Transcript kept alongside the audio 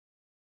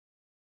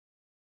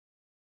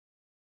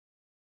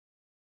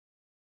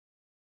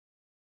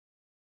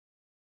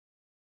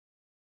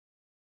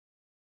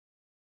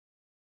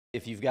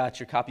If you've got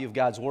your copy of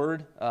God's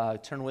Word,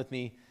 turn with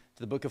me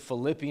to the book of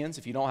Philippians.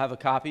 If you don't have a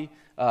copy,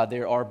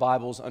 there are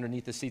Bibles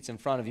underneath the seats in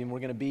front of you, and we're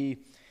going to be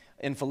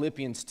in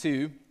Philippians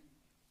 2.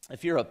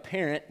 If you're a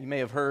parent, you may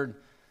have heard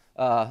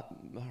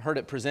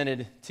it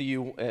presented to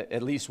you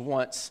at least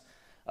once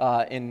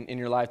in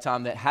your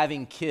lifetime that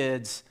having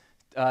kids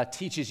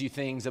teaches you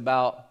things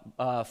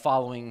about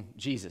following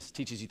Jesus,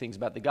 teaches you things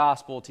about the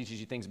gospel, teaches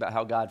you things about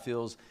how God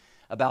feels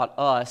about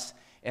us.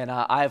 And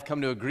I have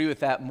come to agree with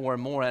that more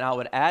and more. And I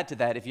would add to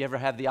that, if you ever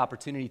have the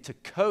opportunity to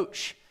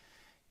coach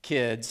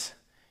kids,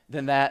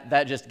 then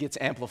that just gets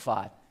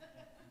amplified.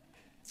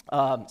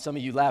 Some of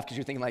you laugh because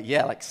you're thinking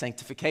like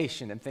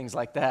sanctification and things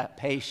like that,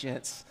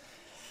 patience.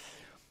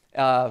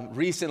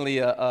 Recently,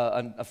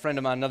 a friend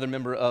of mine, another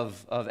member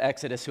of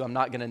Exodus, who I'm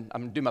going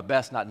to do my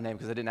best not to name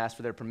because I didn't ask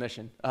for their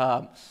permission.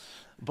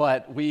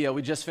 But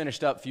we just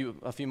finished up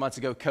a few months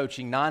ago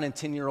coaching 9 and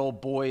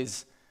 10-year-old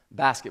boys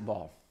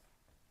basketball.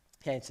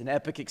 Okay, it's an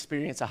epic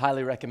experience. I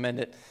highly recommend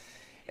it.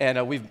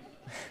 And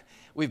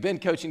we've been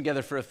coaching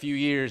together for a few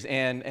years,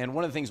 and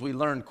one of the things we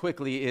learned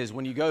quickly is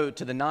when you go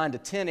to the 9 to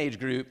 10 age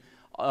group,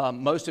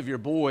 most of your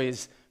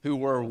boys who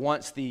were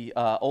once the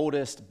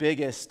oldest,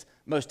 biggest,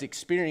 most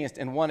experienced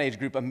in one age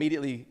group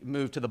immediately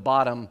moved to the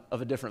bottom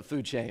of a different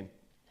food chain.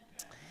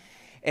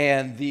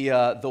 And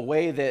the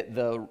way that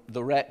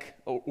the rec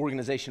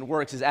organization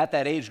works is at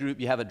that age group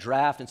you have a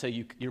draft, and so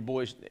your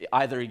boys,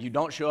 either you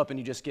don't show up and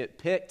you just get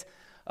picked,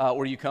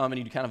 or you come and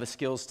you do kind of a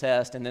skills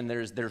test, and then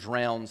there's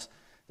rounds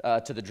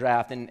to the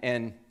draft.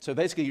 And so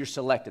basically you're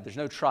selected. There's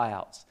no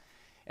tryouts.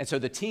 And so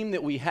the team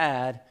that we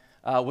had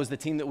was the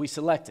team that we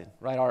selected,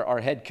 right? Our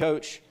head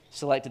coach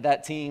selected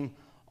that team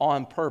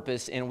on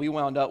purpose, and we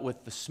wound up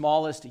with the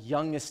smallest,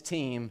 youngest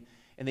team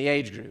in the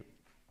age group.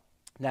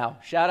 Now,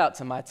 shout out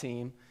to my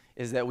team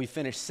is that we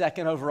finished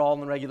second overall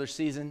in the regular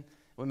season.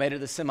 We made it to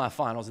the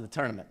semifinals of the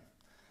tournament,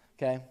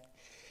 okay?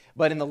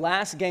 But in the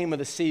last game of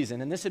the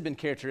season, and this had been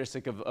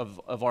characteristic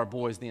of our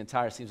boys the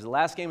entire season, the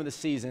last game of the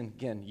season,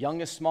 again,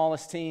 youngest,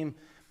 smallest team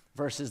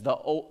versus the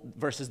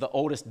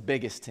oldest,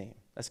 biggest team.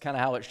 That's kind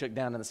of how it shook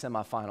down in the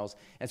semifinals.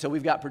 And so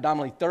we've got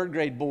predominantly third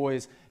grade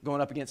boys going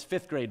up against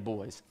fifth grade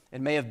boys. It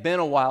may have been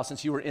a while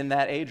since you were in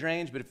that age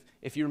range, but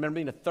if you remember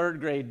being a third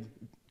grade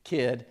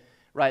kid,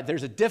 right,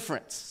 there's a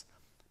difference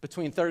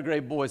between third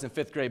grade boys and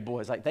fifth grade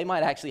boys. Like, they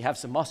might actually have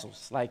some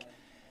muscles. Like,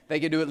 they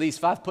could do at least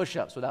 5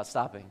 push-ups without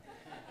stopping.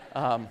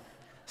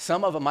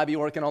 Some of them might be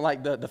working on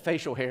like the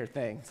facial hair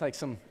thing. It's like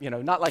some,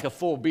 not like a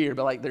full beard,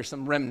 but like there's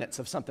some remnants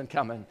of something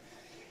coming.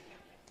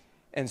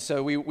 And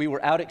so we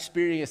were out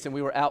experienced and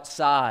we were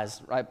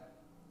outsized, right?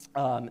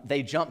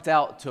 They jumped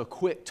out to a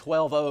quick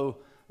 12-0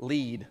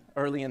 lead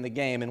early in the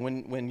game. And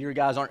when your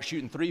guys aren't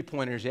shooting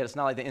 3-pointers yet, it's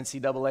not like the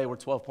NCAA where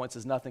 12 points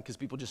is nothing because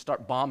people just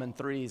start bombing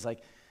threes.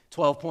 Like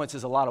 12 points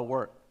is a lot of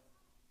work.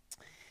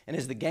 And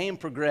as the game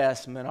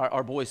progressed, man,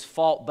 our boys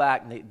fought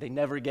back and they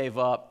never gave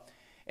up.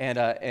 And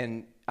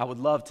I would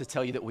love to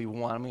tell you that we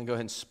won. I'm going to go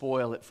ahead and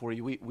spoil it for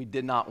you. We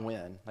did not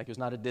win. Like, it was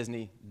not a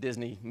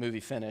Disney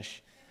movie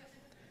finish.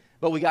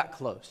 But we got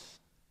close.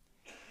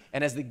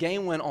 And as the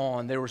game went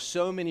on, there were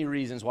so many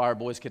reasons why our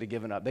boys could have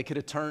given up. They could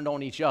have turned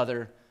on each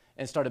other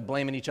and started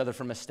blaming each other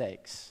for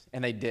mistakes.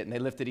 And they didn't. They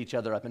lifted each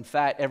other up. In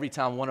fact, every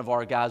time one of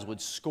our guys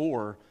would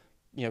score,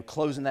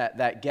 closing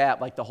that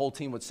gap, like the whole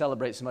team would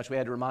celebrate so much, we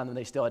had to remind them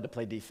they still had to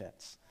play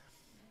defense.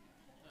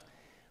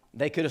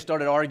 They could have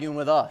started arguing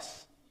with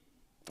us.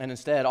 And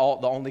instead,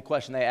 the only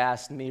question they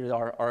asked me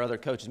or our other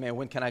coaches, man,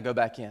 when can I go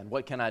back in?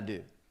 What can I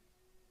do?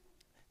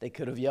 They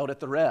could have yelled at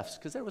the refs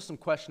because there was some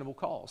questionable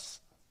calls.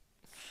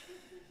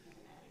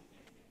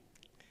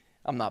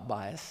 I'm not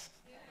biased.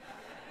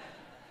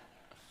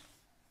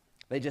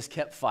 They just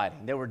kept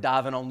fighting. They were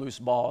diving on loose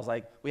balls.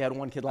 Like, we had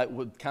one kid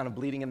with kind of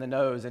bleeding in the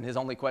nose, and his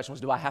only question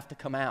was, do I have to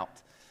come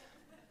out?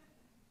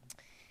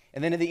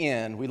 And then at the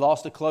end, we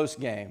lost a close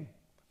game.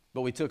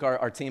 But we took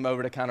our team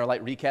over to kind of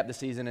recap the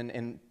season,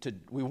 and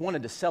we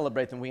wanted to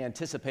celebrate them. We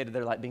anticipated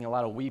there being a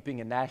lot of weeping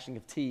and gnashing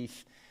of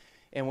teeth.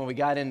 And when we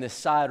got in this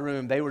side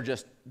room, they were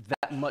just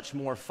that much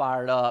more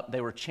fired up.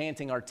 They were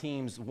chanting our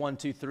teams 1,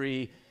 2,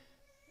 3.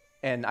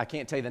 And I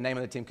can't tell you the name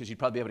of the team because you'd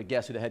probably be able to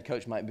guess who the head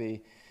coach might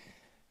be.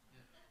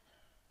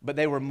 But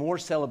they were more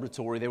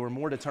celebratory. They were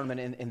more determined.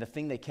 And the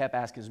thing they kept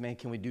asking is, man,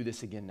 can we do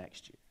this again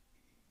next year?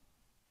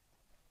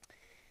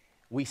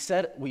 We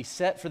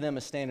set for them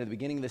a standard at the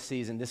beginning of the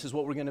season. This is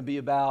what we're going to be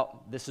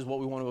about. This is what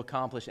we want to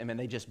accomplish. And then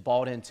they just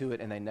bought into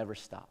it, and they never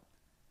stopped.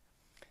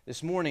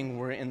 This morning,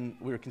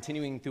 we're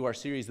continuing through our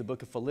series, the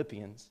book of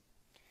Philippians.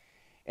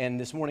 And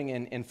this morning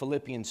in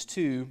Philippians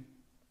 2,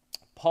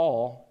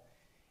 Paul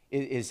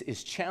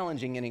is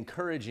challenging and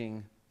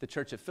encouraging the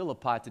church at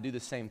Philippi to do the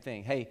same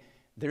thing. Hey,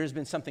 there has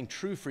been something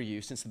true for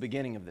you since the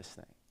beginning of this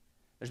thing.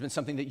 There's been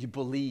something that you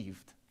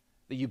believed,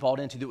 that you bought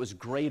into that was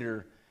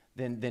greater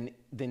than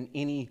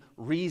any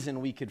reason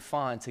we could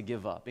find to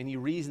give up, any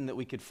reason that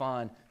we could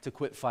find to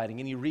quit fighting,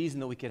 any reason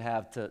that we could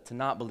have to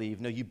not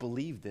believe. No, you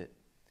believed it.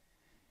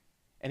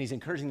 And he's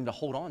encouraging them to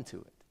hold on to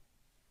it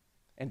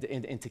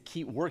and to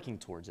keep working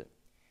towards it.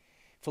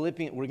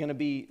 Philippians, we're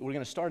going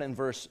to start in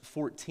verse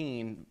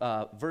 14.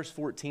 Verses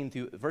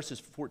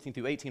 14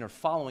 through 18 are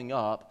following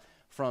up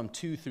from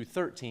 2 through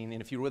 13.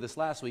 And if you were with us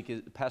last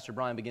week, Pastor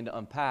Brian began to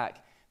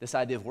unpack this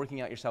idea of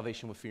working out your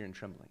salvation with fear and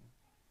trembling.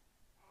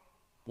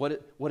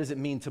 What does it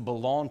mean to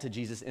belong to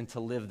Jesus and to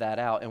live that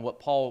out? And what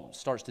Paul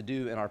starts to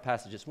do in our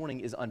passage this morning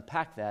is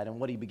unpack that. And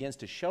what he begins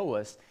to show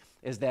us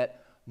is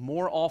that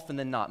more often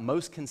than not,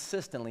 most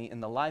consistently in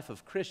the life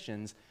of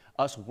Christians,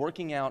 us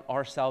working out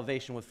our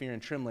salvation with fear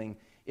and trembling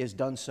is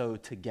done so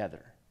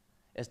together.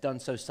 It's done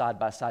so side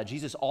by side.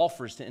 Jesus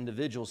offers to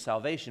individuals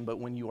salvation, but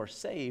when you are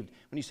saved,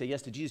 when you say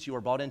yes to Jesus, you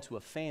are brought into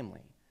a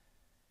family.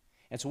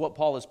 And so what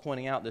Paul is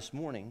pointing out this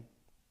morning,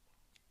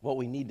 what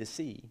we need to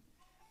see,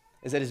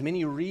 is that as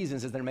many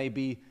reasons as there may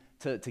be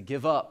to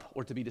give up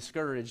or to be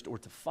discouraged or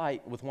to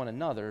fight with one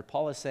another,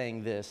 Paul is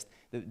saying this,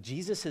 that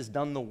Jesus has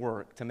done the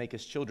work to make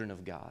us children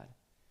of God.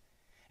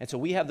 And so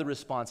we have the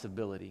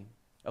responsibility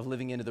of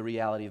living into the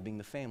reality of being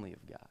the family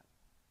of God.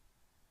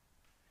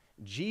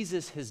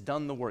 Jesus has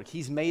done the work.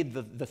 He's made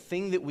the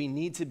thing that we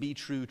need to be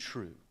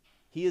true.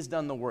 He has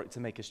done the work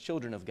to make us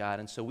children of God,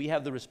 and so we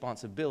have the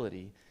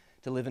responsibility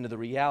to live into the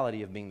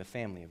reality of being the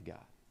family of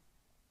God.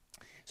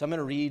 So I'm going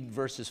to read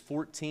verses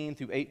 14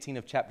 through 18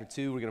 of chapter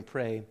 2. We're going to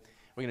pray.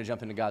 We're going to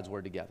jump into God's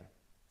word together.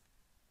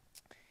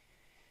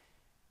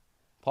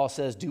 Paul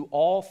says, "Do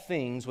all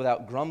things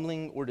without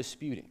grumbling or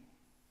disputing,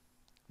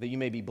 that you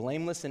may be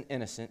blameless and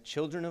innocent,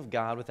 children of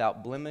God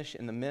without blemish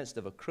in the midst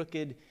of a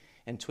crooked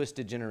and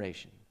twisted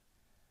generation,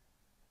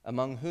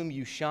 among whom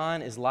you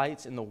shine as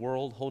lights in the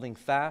world, holding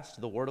fast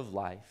to the word of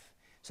life,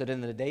 so that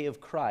in the day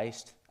of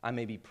Christ I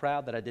may be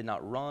proud that I did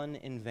not run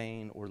in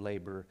vain or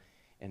labor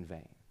in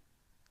vain.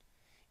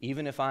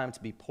 Even if I am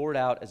to be poured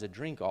out as a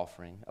drink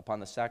offering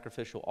upon the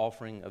sacrificial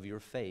offering of your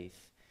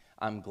faith,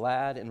 I'm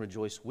glad and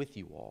rejoice with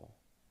you all.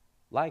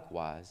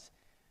 Likewise,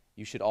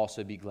 you should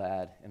also be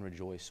glad and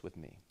rejoice with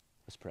me."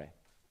 Let's pray.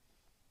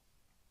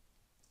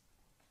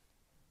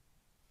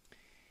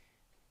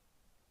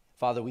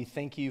 Father, we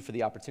thank you for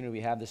the opportunity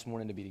we have this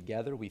morning to be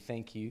together. We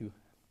thank you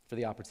for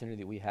the opportunity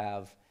that we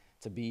have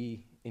to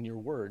be in your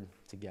word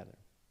together.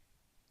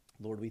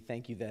 Lord, we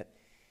thank you that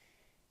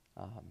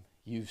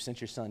you've sent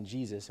your son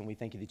Jesus, and we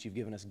thank you that you've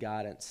given us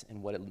guidance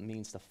in what it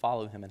means to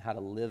follow him and how to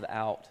live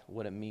out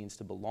what it means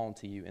to belong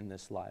to you in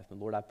this life.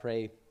 And Lord, I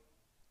pray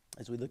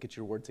as we look at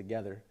your word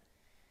together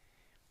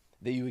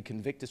that you would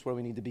convict us where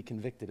we need to be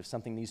convicted. If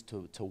something needs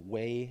to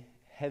weigh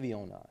heavy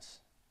on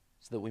us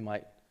so that we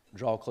might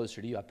draw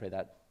closer to you, I pray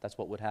that that's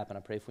what would happen.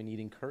 I pray if we need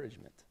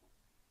encouragement,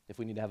 if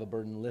we need to have a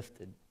burden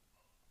lifted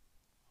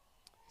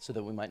so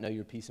that we might know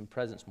your peace and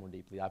presence more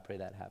deeply, I pray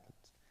that happens.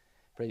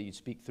 Pray that you'd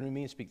speak through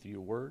me and speak through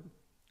your word.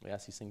 We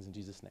ask these things in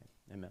Jesus' name.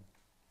 Amen.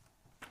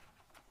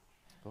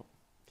 Cool.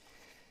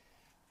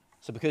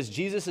 So because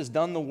Jesus has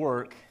done the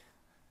work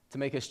to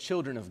make us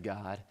children of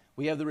God,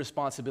 we have the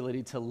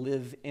responsibility to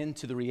live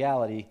into the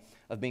reality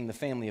of being the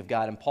family of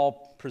God. And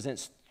Paul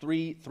presents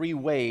three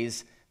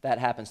ways that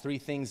happens, three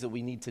things that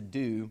we need to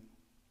do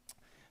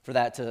for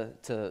that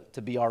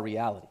to be our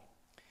reality.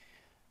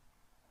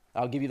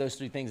 I'll give you those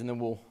three things and then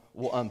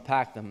we'll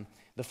unpack them.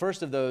 The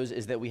first of those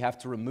is that we have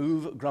to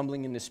remove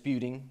grumbling and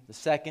disputing. The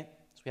second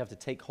is we have to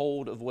take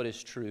hold of what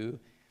is true.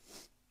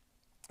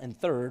 And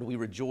third, we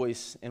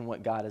rejoice in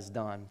what God has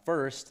done.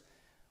 First,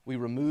 we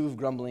remove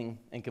grumbling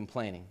and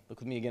complaining. Look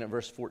with me again at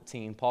verse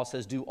 14. Paul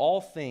says, "Do all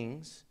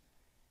things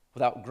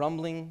without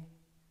grumbling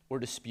or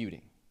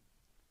disputing."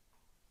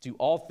 Do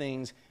all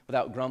things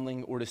without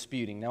grumbling or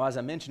disputing. Now, as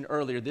I mentioned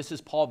earlier, this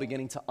is Paul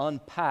beginning to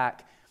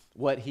unpack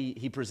what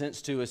he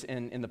presents to us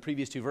in the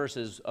previous two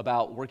verses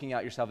about working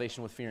out your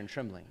salvation with fear and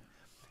trembling.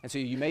 And so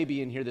you may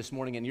be in here this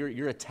morning and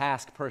you're a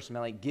task person.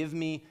 Man, like, give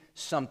me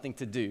something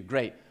to do.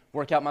 Great.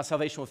 Work out my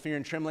salvation with fear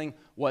and trembling.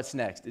 What's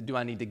next? Do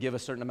I need to give a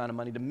certain amount of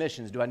money to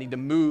missions? Do I need to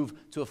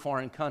move to a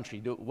foreign country?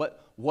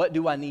 What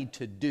do I need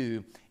to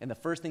do? And the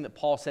first thing that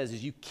Paul says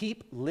is you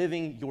keep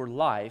living your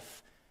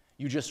life.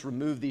 You just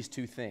remove these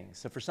two things.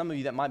 So for some of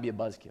you, that might be a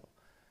buzzkill.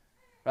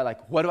 Right?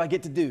 Like, what do I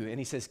get to do? And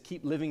he says,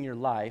 keep living your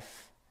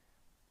life,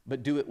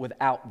 but do it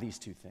without these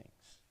two things.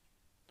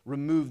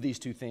 Remove these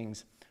two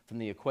things from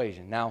the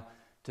equation. Now,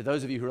 to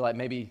those of you who are like,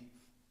 maybe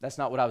that's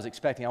not what I was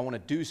expecting, I want to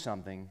do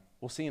something,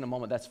 we'll see in a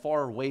moment that's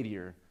far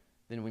weightier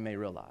than we may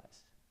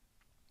realize.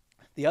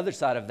 The other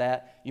side of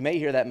that, you may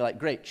hear that and be like,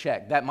 great,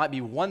 check. That might be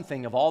one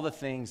thing of all the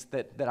things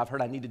that I've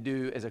heard I need to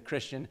do as a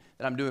Christian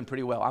that I'm doing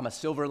pretty well. I'm a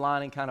silver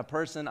lining kind of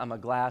person. I'm a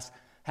glass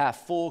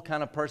half full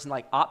kind of person.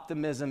 Like,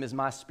 optimism is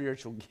my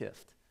spiritual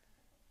gift.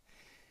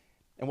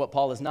 And what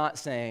Paul is not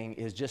saying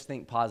is just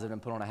think positive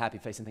and put on a happy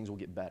face and things will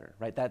get better,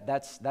 right?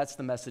 That's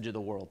the message of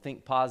the world.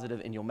 Think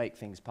positive and you'll make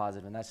things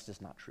positive, and that's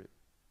just not true.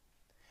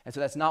 And so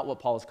that's not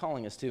what Paul is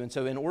calling us to. And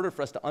so in order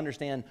for us to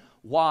understand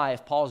why,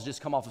 if Paul has just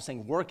come off of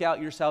saying, work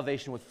out your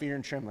salvation with fear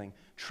and trembling,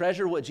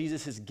 treasure what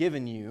Jesus has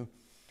given you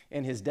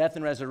in his death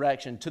and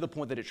resurrection to the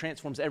point that it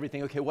transforms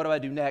everything. Okay, what do I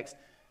do next?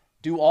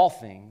 Do all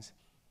things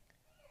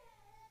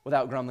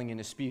without grumbling and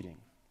disputing.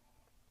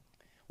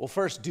 Well,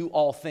 first, do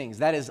all things.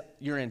 That is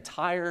your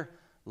entire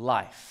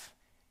life.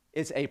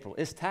 It's April.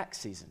 It's tax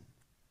season.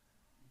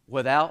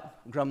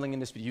 Without grumbling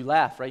and dispute. You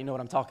laugh, right? You know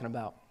what I'm talking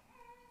about.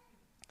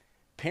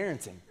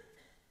 Parenting.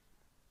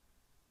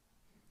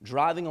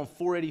 Driving on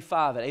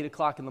 485 at 8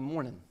 o'clock in the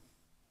morning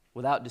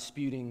without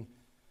disputing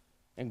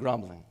and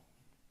grumbling.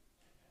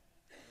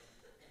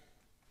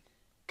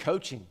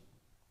 Coaching.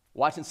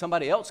 Watching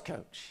somebody else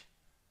coach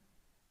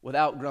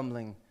without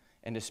grumbling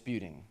and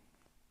disputing.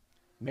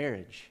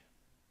 Marriage.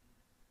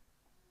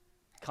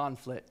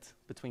 Conflict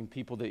between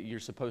people that you're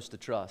supposed to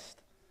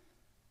trust.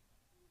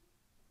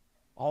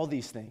 All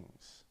these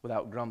things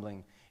without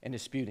grumbling and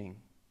disputing.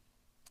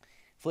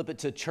 Flip it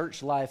to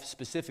church life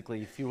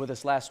specifically. If you were with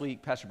us last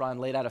week, Pastor Brian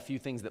laid out a few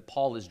things that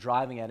Paul is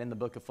driving at in the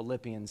book of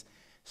Philippians.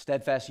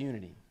 Steadfast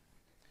unity,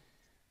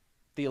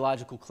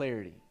 theological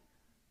clarity,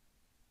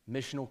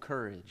 missional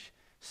courage,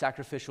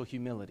 sacrificial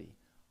humility,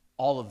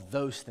 all of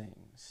those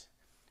things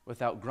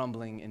without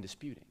grumbling and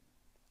disputing.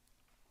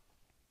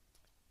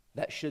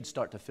 That should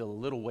start to feel a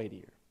little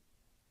weightier.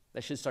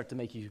 That should start to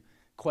make you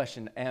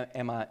question,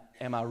 am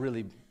I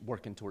really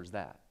working towards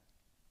that?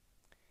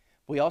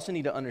 We also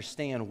need to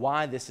understand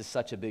why this is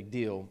such a big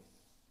deal.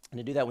 And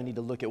to do that, we need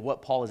to look at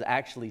what Paul is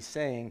actually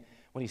saying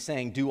when he's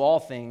saying, do all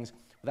things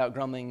without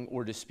grumbling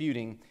or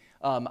disputing.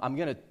 I'm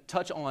going to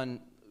touch on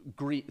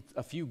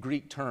a few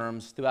Greek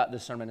terms throughout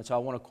this sermon, and so I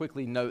want to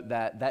quickly note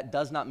that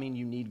does not mean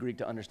you need Greek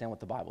to understand what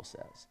the Bible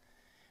says.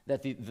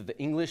 That the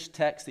English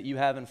text that you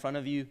have in front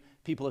of you,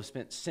 people have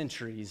spent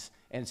centuries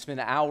and spent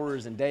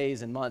hours and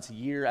days and months,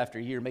 year after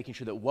year, making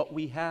sure that what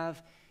we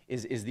have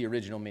is the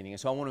original meaning. And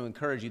so I want to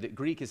encourage you that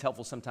Greek is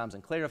helpful sometimes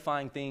in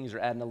clarifying things or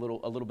adding a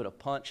little bit of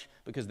punch,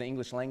 because the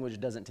English language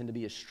doesn't tend to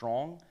be as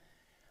strong.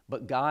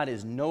 But God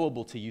is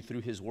knowable to you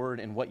through his word,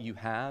 and what you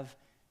have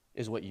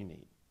is what you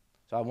need.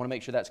 So I want to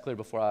make sure that's clear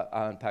before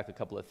I unpack a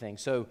couple of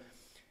things. So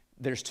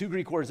there's two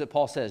Greek words that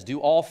Paul says. Do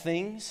all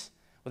things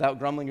without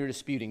grumbling or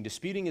disputing.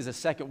 Disputing is a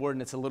second word,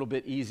 and it's a little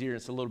bit easier.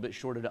 It's a little bit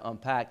shorter to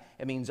unpack.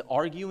 It means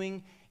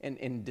arguing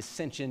and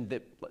dissension.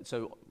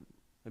 So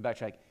let me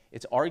backtrack.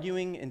 It's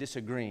arguing and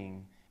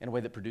disagreeing in a way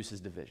that produces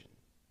division.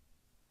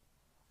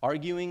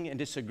 Arguing and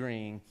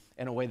disagreeing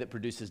in a way that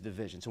produces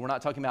division. So we're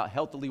not talking about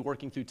healthily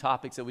working through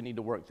topics that we need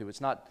to work through. It's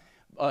not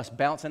us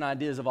bouncing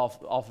ideas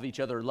off of each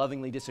other,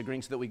 lovingly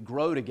disagreeing so that we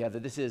grow together.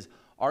 This is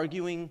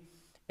arguing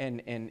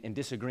and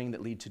disagreeing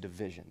that lead to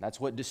division. That's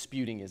what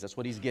disputing is. That's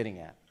what he's getting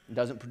at. It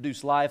doesn't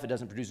produce life. It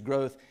doesn't produce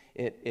growth.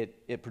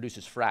 It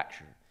produces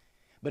fracture.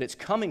 But it's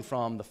coming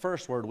from the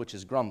first word, which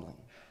is grumbling.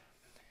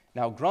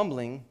 Now,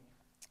 grumbling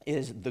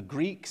is the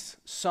Greek's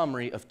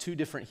summary of two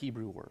different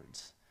Hebrew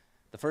words.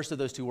 The first of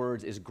those two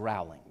words is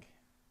growling.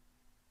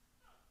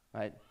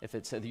 Right? If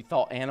you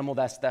thought animal,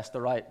 that's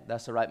the right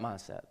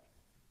mindset.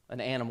 An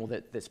animal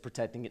that's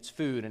protecting its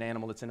food, an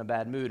animal that's in a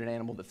bad mood, an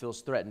animal that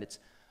feels threatened. It's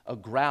a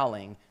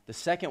growling. The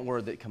second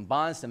word that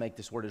combines to make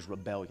this word is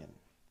rebellion.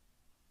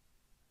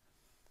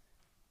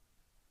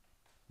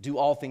 Do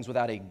all things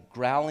without a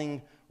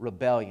growling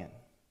rebellion.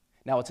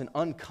 Now, it's an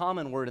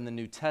uncommon word in the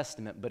New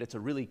Testament, but it's a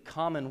really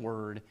common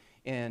word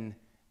in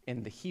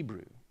the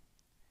Hebrew.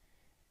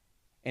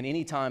 And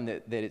any time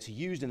that it's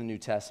used in the New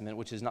Testament,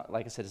 which is not,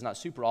 like I said, it's not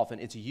super often,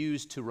 it's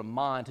used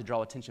to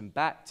draw attention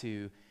back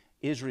to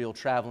Israel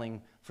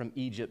traveling from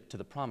Egypt to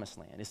the Promised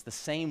Land. It's the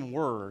same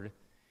word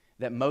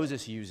that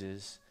Moses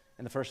uses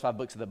in the first 5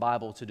 books of the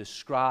Bible to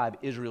describe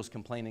Israel's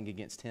complaining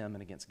against him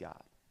and against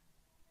God.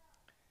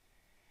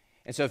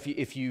 And so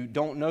if you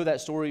don't know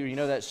that story, or you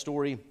know that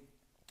story,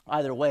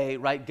 either way,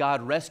 right,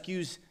 God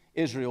rescues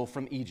Israel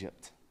from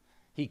Egypt.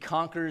 He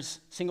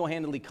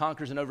single-handedly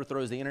conquers and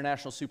overthrows the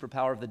international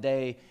superpower of the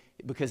day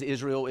because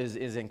Israel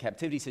is in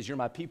captivity. He says, you're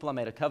my people, I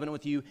made a covenant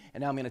with you,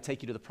 and now I'm going to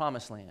take you to the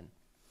Promised Land.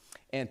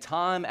 And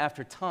time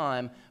after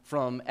time,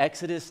 from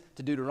Exodus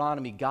to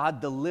Deuteronomy,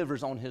 God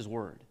delivers on his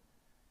word.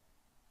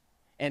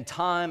 And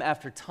time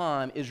after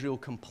time, Israel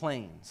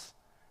complains.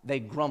 They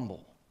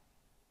grumble.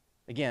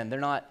 Again,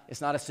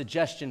 it's not a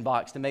suggestion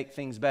box to make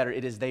things better.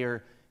 It is they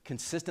are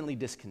consistently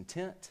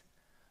discontent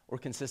or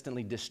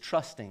consistently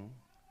distrusting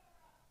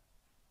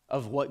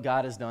of what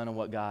God has done and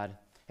what God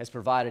has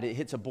provided. It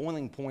hits a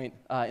boiling point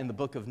in the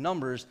book of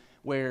Numbers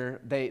where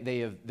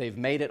they've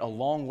made it a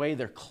long way.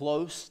 They're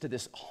close to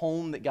this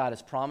home that God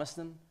has promised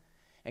them.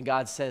 And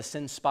God says,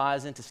 send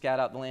spies in to scout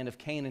out the land of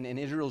Canaan. And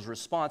Israel's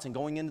response in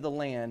going into the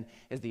land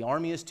is the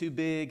army is too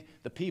big,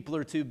 the people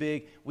are too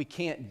big, we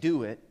can't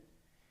do it.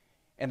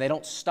 And they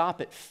don't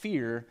stop at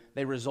fear,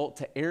 they result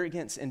to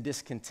arrogance and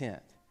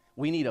discontent.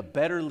 We need a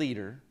better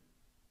leader,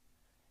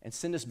 and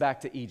send us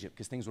back to Egypt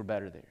because things were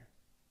better there.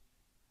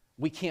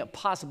 We can't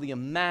possibly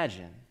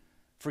imagine,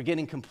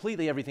 forgetting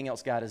completely everything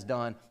else God has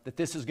done, that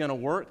this is going to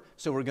work,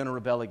 so we're going to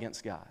rebel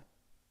against God.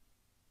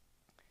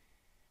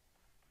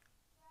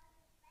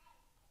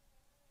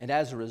 And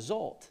as a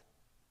result,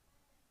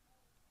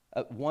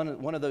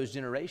 one of those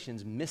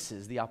generations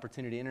misses the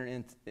opportunity to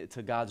enter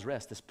into God's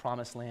rest, this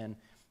promised land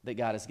that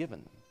God has given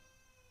them.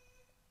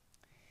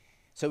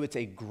 So it's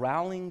a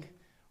growling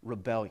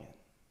rebellion.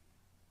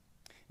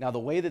 Now, the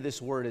way that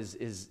this word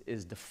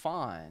is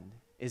defined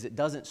is it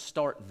doesn't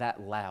start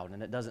that loud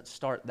and it doesn't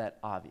start that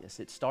obvious.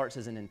 It starts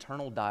as an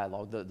internal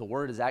dialogue. The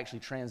word is actually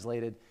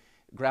translated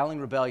growling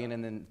rebellion,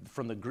 and then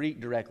from the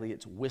Greek directly,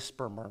 it's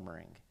whisper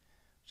murmuring,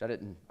 which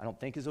I don't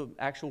think is an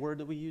actual word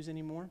that we use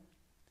anymore,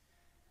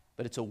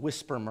 but it's a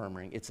whisper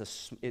murmuring.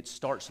 It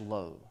starts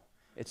low.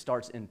 It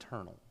starts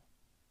internal.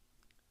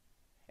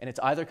 And it's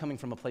either coming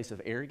from a place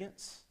of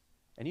arrogance,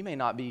 and you may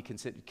not be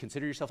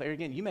consider yourself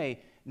arrogant. You may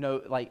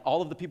know, like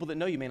all of the people that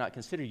know you may not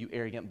consider you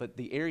arrogant, but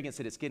the arrogance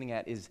that it's getting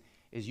at is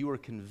you are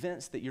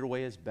convinced that your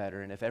way is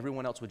better, and if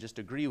everyone else would just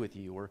agree with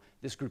you, or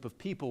this group of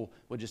people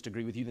would just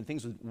agree with you, then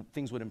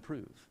things would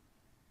improve.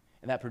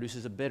 And that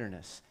produces a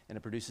bitterness, and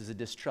it produces a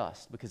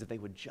distrust, because if they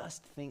would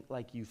just think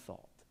like you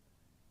thought,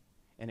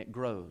 and it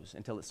grows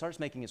until it starts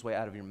making its way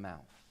out of your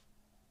mouth.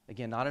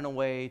 Again, not in a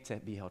way to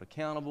be held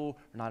accountable,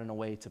 or not in a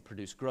way to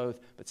produce growth,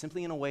 but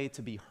simply in a way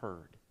to be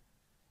heard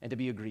and to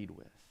be agreed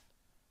with.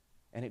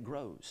 And it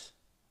grows,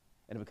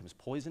 and it becomes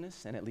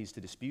poisonous, and it leads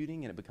to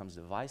disputing, and it becomes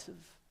divisive.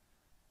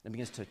 It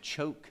begins to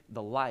choke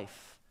the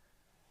life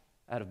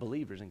out of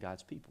believers and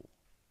God's people.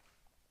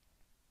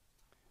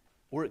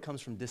 Or it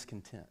comes from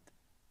discontent.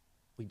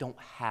 We don't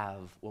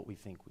have what we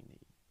think we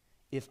need.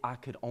 If I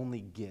could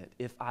only get,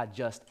 if I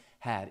just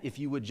had, if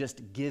you would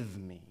just give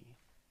me.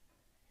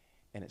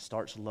 And it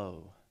starts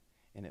low,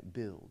 and it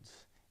builds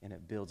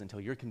until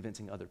you're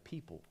convincing other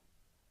people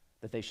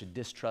that they should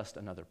distrust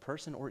another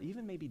person, or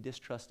even maybe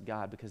distrust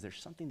God because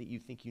there's something that you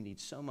think you need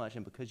so much,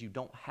 and because you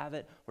don't have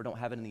it or don't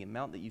have it in the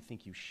amount that you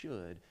think you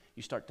should,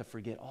 you start to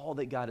forget all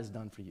that God has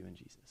done for you in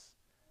Jesus.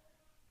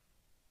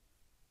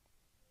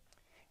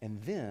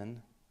 And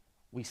then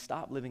we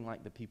stop living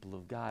like the people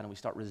of God, and we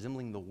start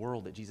resembling the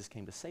world that Jesus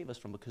came to save us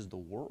from, because the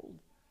world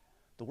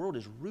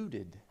is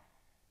rooted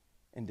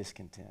in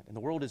discontent, and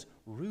the world is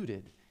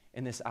rooted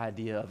in this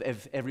idea of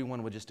if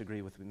everyone would just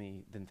agree with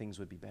me, then things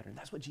would be better. And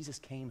that's what Jesus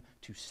came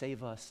to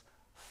save us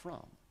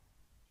from.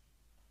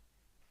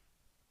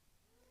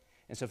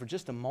 And so for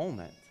just a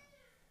moment,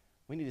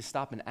 we need to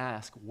stop and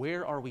ask,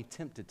 where are we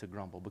tempted to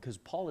grumble? Because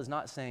Paul is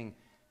not saying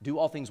do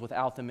all things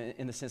without them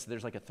in the sense that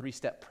there's like a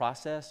 3-step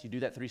process. You do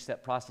that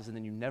 3-step process and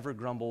then you never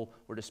grumble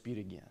or dispute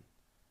again.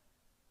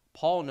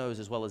 Paul knows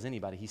as well as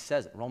anybody, he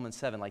says it, Romans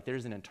 7, like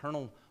there's an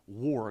internal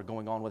war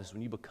going on with us.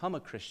 When you become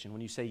a Christian,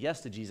 when you say yes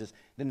to Jesus,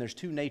 then there's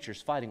two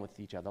natures fighting with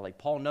each other. Like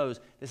Paul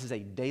knows this is a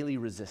daily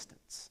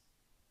resistance.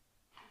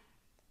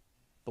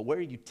 But where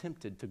are you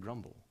tempted to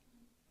grumble?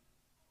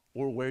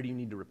 Or where do you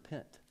need to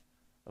repent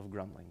of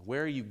grumbling?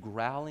 Where are you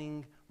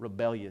growling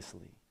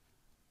rebelliously?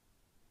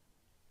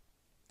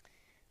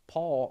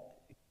 Paul,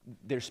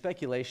 there's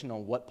speculation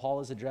on what Paul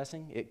is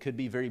addressing. It could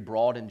be very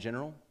broad and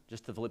general.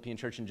 Just the Philippian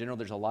church in general,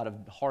 there's a lot of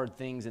hard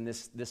things in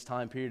this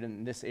time period and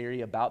in this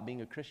area about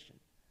being a Christian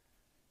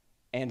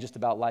and just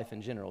about life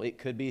in general. It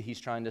could be he's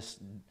trying to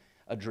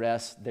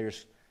address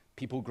there's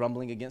people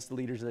grumbling against the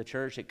leaders of the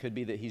church. It could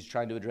be that he's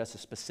trying to address a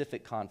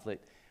specific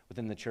conflict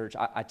within the church.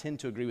 I tend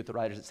to agree with the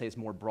writers that say it's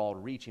more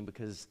broad-reaching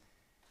because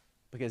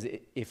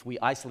if we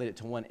isolate it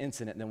to one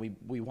incident, then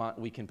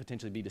we can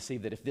potentially be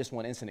deceived that if this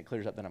one incident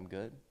clears up, then I'm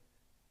good.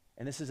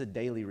 And this is a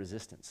daily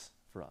resistance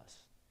for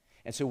us.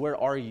 And so where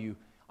are you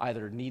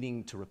either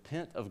needing to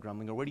repent of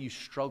grumbling, or where do you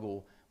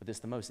struggle with this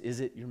the most? Is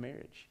it your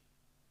marriage?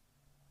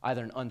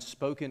 Either an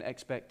unspoken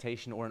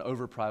expectation or an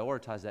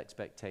over-prioritized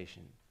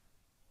expectation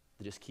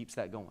that just keeps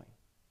that going?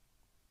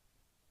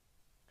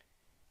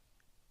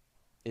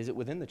 Is it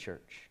within the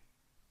church?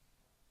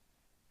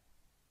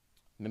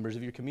 Members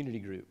of your community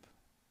group?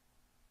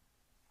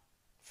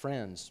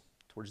 Friends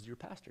towards your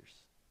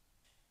pastors?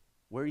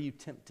 Where are you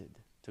tempted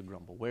to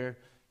grumble? Where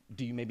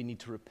do you maybe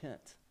need to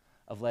repent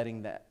of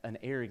letting that an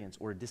arrogance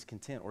or a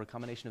discontent or a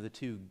combination of the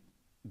two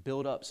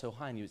build up so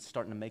high in you it's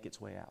starting to make its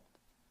way out?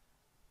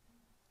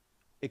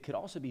 It could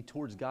also be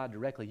towards God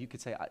directly. You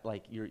could say,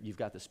 like, you've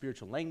got the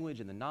spiritual language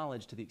and the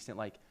knowledge to the extent,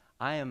 like,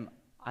 I am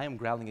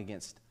growling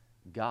against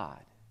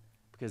God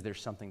because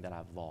there's something that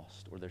I've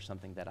lost, or there's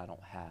something that I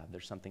don't have.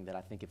 There's something that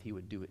I think if he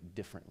would do it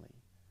differently.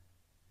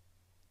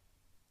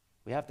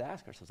 We have to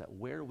ask ourselves that.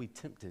 Where are we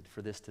tempted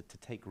for this to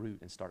take root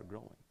and start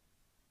growing?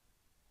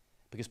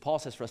 Because Paul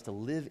says for us to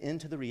live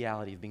into the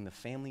reality of being the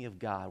family of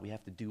God, we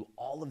have to do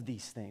all of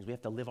these things. We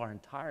have to live our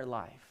entire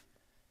life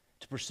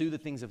to pursue the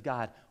things of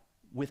God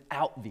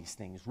without these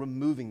things,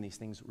 removing these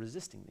things,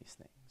 resisting these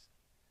things.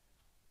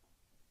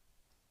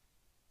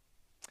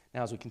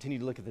 Now, as we continue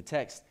to look at the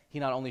text, he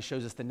not only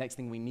shows us the next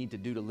thing we need to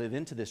do to live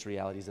into this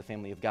reality as the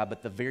family of God,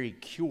 but the very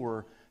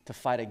cure to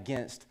fight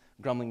against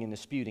grumbling and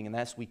disputing, and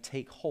that's we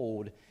take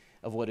hold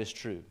of what is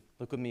true.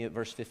 Look with me at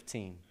verse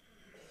 15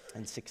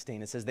 and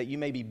 16. It says that you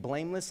may be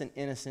blameless and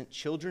innocent,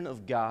 children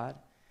of God,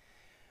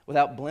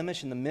 without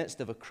blemish in the midst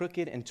of a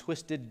crooked and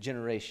twisted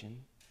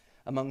generation,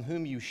 among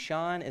whom you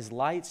shine as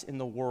lights in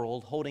the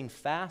world, holding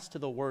fast to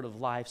the word of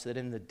life, so that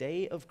in the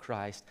day of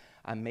Christ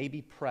I may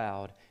be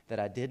proud that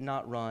I did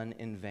not run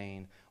in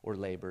vain or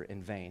labor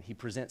in vain. He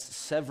presents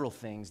several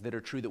things that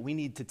are true that we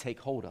need to take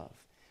hold of.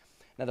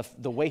 Now,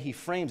 the way he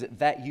frames it,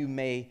 that you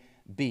may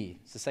be.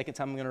 It's the second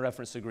time I'm going to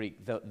reference the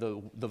Greek.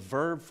 The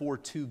verb for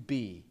to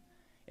be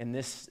in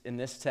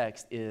this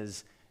text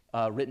is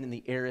written in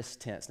the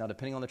aorist tense. Now,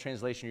 depending on the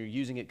translation you're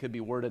using, it could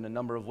be worded in a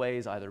number of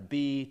ways, either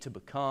be, to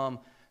become,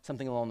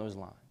 something along those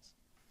lines.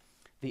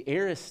 The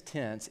aorist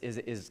tense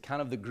is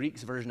kind of the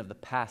Greek's version of the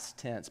past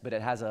tense, but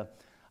it has a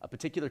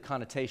particular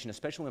connotation,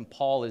 especially when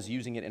Paul is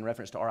using it in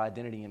reference to our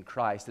identity in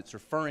Christ. It's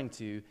referring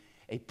to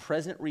a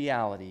present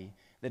reality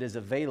that is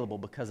available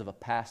because of a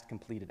past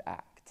completed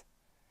act.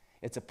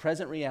 It's a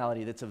present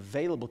reality that's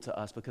available to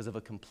us because of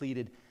a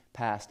completed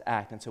past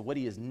act. And so what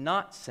he is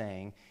not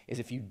saying is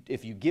if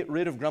you get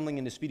rid of grumbling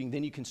and disputing,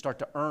 then you can start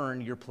to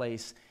earn your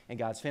place in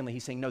God's family.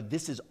 He's saying, no,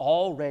 this is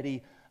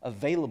already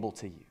available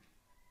to you.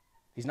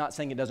 He's not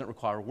saying it doesn't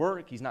require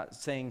work. He's not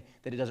saying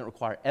that it doesn't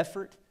require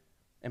effort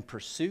and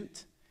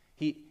pursuit.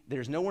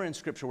 There's nowhere in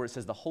Scripture where it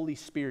says the Holy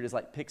Spirit is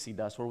like pixie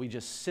dust, where we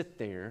just sit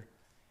there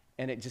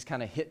and it just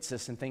kind of hits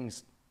us and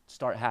things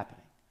start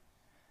happening.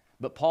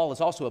 But Paul is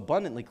also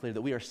abundantly clear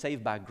that we are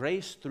saved by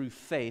grace through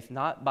faith,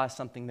 not by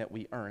something that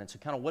we earn. And so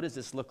kind of what does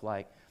this look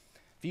like?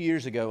 A few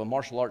years ago, a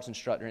martial arts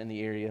instructor in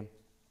the area,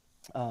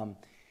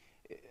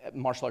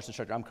 martial arts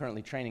instructor I'm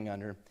currently training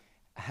under,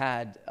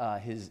 had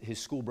his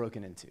school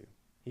broken into.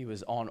 He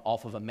was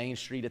off of a main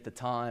street at the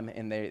time,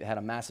 and they had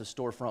a massive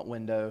storefront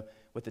window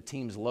with the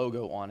team's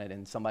logo on it,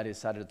 and somebody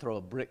decided to throw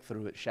a brick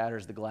through it,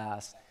 shatters the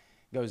glass,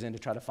 goes in to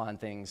try to find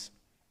things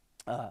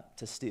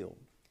to steal.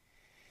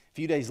 A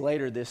few days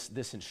later,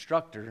 this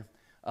instructor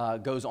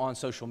goes on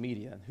social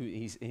media.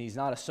 He's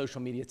not a social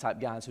media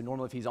type guy, so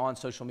normally if he's on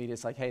social media,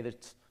 it's like, hey,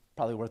 that's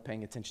probably worth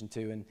paying attention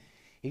to. And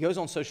he goes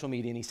on social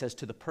media and he says,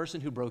 to the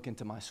person who broke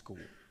into my school.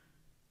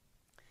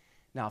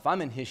 Now, if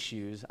I'm in his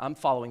shoes, I'm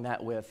following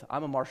that with,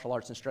 I'm a martial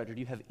arts instructor. Do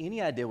you have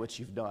any idea what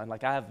you've done?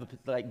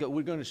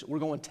 We're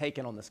going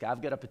taken on this guy.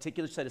 I've got a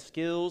particular set of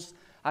skills.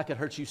 I could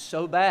hurt you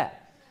so bad.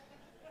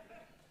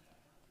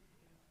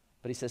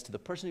 But he says, to the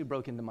person who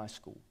broke into my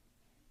school,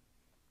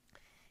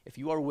 if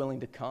you are willing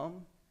to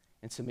come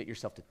and submit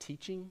yourself to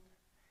teaching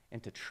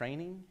and to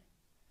training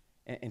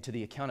and to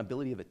the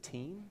accountability of a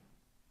team,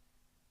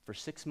 for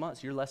 6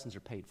 months, your lessons are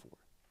paid for.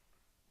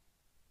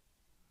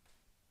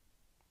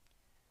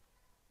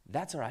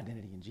 That's our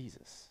identity in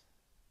Jesus.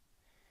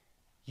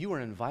 You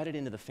are invited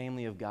into the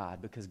family of God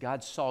because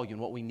God saw you, and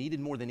what we needed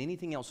more than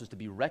anything else was to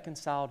be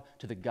reconciled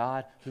to the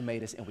God who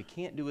made us, and we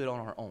can't do it on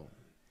our own.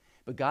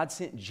 But God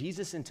sent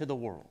Jesus into the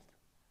world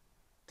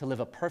to live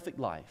a perfect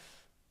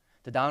life,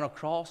 to die on a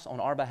cross on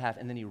our behalf,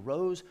 and then he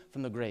rose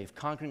from the grave,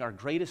 conquering our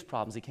greatest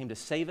problems. He came to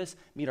save us,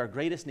 meet our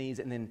greatest needs,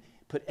 and then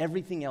put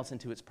everything else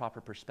into its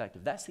proper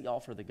perspective. That's the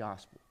offer of the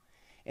gospel.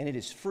 And it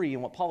is free.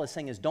 And what Paul is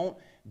saying is don't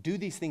do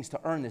these things to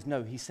earn this.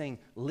 No, he's saying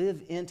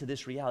live into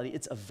this reality.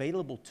 It's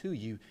available to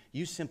you.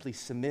 You simply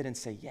submit and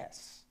say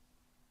yes.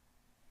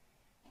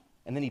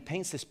 And then he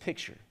paints this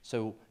picture.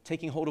 So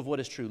taking hold of what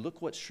is true.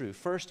 Look what's true.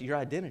 First, your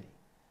identity.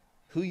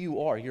 Who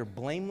you are. You're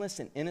blameless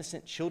and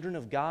innocent children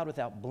of God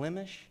without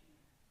blemish.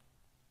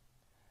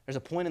 There's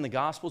a point in the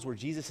Gospels where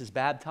Jesus is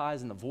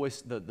baptized and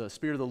the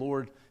Spirit of the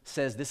Lord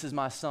says, this is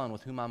my Son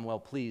with whom I'm well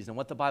pleased. And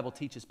what the Bible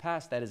teaches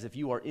past that is if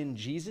you are in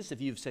Jesus,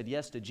 if you've said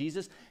yes to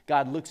Jesus,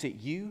 God looks at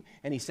you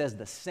and he says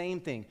the same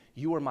thing.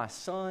 You are my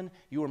son,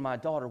 you are my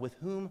daughter with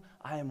whom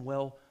I am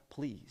well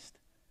pleased.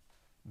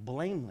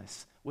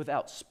 Blameless,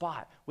 without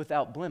spot,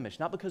 without blemish.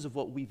 Not because of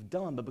what we've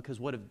done, but because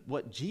of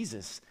what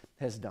Jesus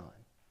has done.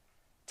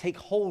 Take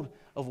hold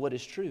of what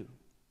is true.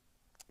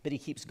 But he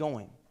keeps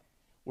going.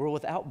 We're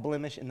without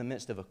blemish in the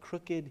midst of a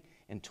crooked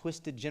and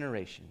twisted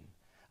generation,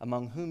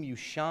 among whom you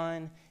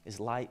shine as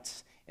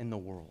lights in the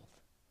world.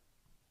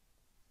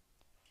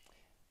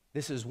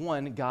 This is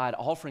God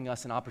offering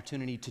us an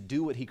opportunity to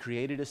do what he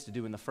created us to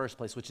do in the first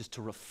place, which is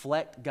to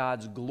reflect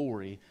God's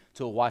glory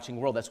to a watching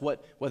world. That's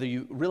what, whether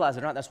you realize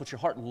it or not, that's what your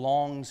heart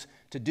longs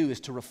to do,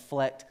 is to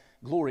reflect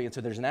glory. And so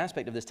there's an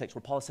aspect of this text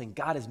where Paul is saying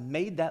God has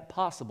made that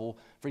possible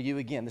for you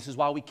again. This is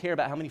why we care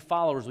about how many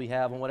followers we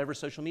have on whatever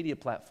social media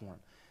platform.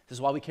 This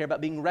is why we care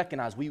about being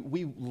recognized.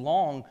 We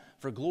long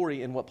for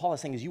glory, and what Paul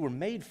is saying is you were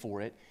made for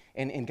it,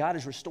 and God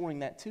is restoring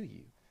that to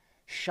you.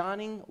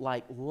 Shining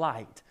like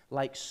light,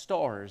 like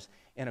stars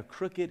in a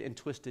crooked and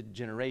twisted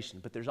generation.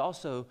 But there's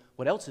also,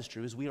 what else is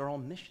true, is we are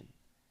on mission.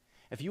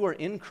 If you are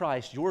in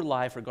Christ, your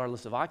life,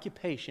 regardless of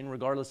occupation,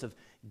 regardless of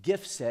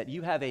gift set,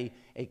 you have a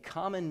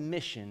common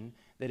mission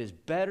that is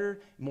better,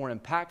 more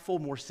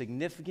impactful, more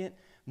significant,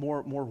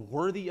 more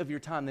worthy of your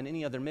time than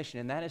any other mission,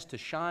 and that is to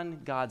shine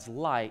God's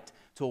light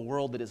to a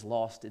world that has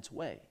lost its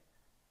way.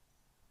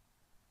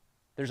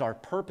 There's our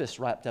purpose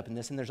wrapped up in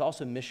this, and there's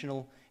also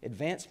missional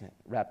advancement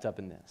wrapped up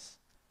in this.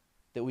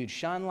 That we'd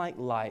shine like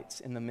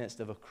lights in the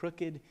midst of a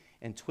crooked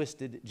and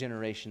twisted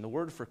generation. The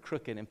word for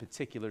crooked in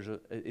particular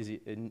is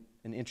an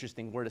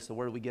interesting word. It's the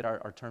word we get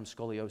our term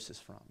scoliosis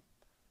from.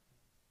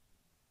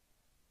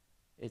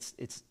 It's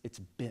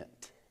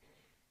bent.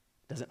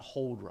 It doesn't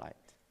hold right.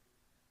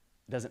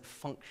 It doesn't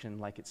function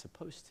like it's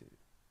supposed to.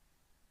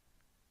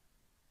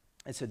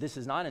 And so this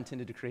is not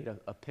intended to create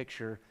a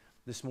picture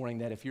this morning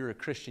that if you're a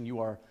Christian, you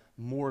are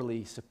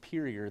morally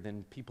superior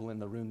than people in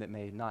the room that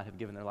may not have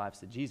given their lives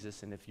to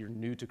Jesus. And if you're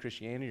new to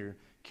Christianity or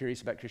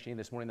curious about Christianity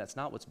this morning, that's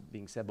not what's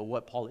being said. But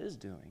what Paul is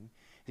doing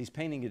is he's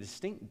painting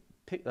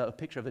a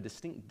picture of a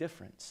distinct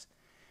difference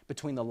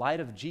between the light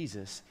of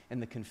Jesus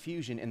and the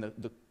confusion and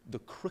the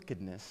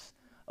crookedness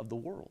of the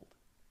world.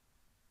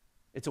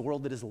 It's a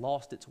world that has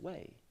lost its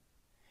way.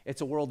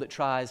 It's a world that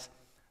tries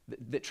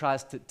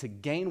to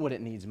gain what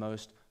it needs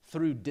most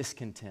through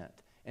discontent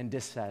and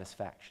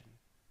dissatisfaction,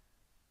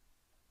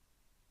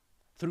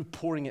 through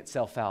pouring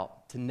itself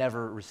out to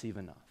never receive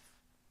enough.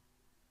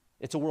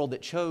 It's a world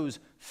that chose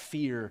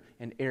fear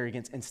and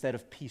arrogance instead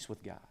of peace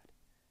with God.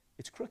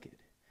 It's crooked.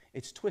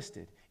 It's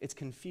twisted. It's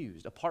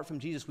confused. Apart from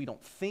Jesus, we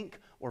don't think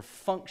or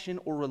function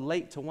or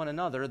relate to one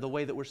another the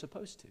way that we're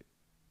supposed to.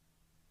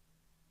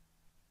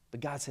 But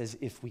God says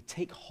if we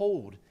take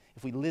hold,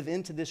 if we live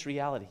into this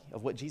reality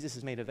of what Jesus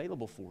has made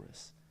available for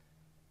us,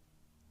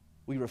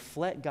 we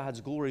reflect God's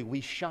glory,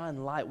 we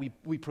shine light,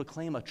 we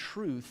proclaim a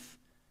truth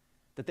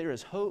that there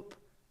is hope,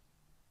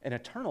 an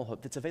eternal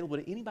hope that's available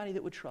to anybody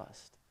that would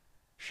trust,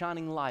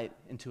 shining light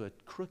into a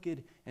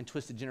crooked and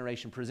twisted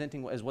generation,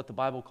 presenting as what the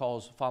Bible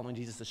calls, following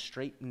Jesus, a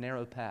straight and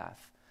narrow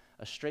path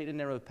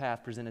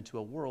presented to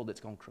a world that's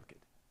gone crooked.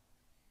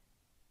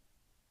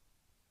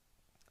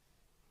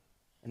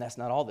 And that's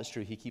not all that's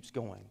true. He keeps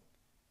going.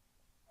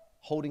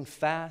 Holding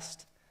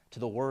fast to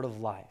the word of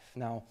life.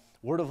 Now,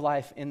 word of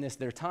life in this,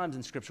 there are times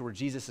in Scripture where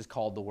Jesus is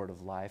called the word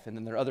of life, and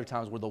then there are other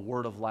times where the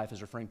word of life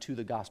is referring to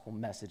the gospel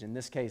message. In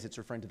this case, it's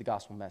referring to the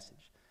gospel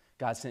message.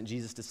 God sent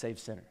Jesus to save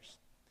sinners.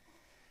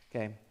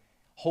 Okay?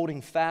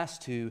 Holding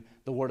fast to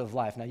the word of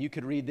life. Now, you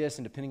could read this,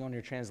 and depending on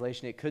your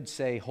translation, it could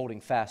say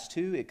holding fast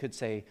to, it could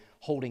say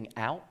holding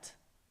out.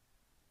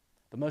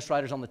 But most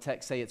writers on the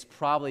text say it's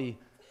probably,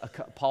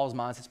 Paul's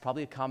mind, it's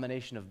probably a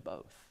combination of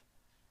both.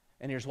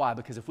 And here's why.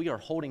 Because if we are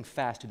holding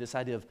fast to this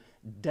idea of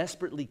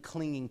desperately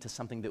clinging to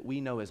something that we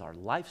know is our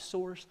life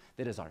source,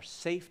 that is our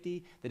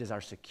safety, that is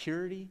our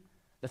security,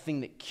 the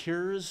thing that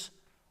cures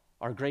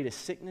our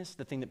greatest sickness,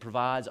 the thing that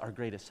provides our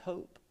greatest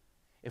hope,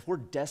 if we're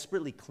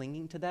desperately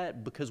clinging to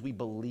that because we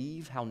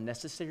believe how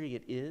necessary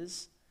it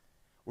is,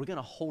 we're going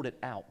to hold it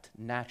out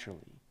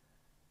naturally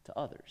to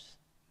others.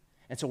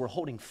 And so we're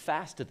holding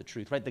fast to the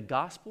truth, right? The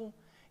gospel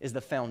is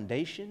the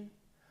foundation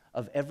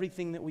of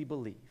everything that we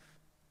believe.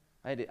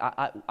 Right?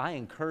 I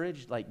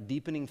encourage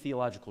deepening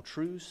theological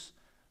truths,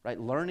 right?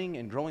 Learning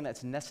and growing,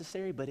 that's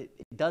necessary, but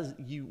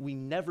we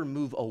never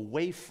move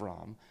away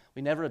from,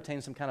 we never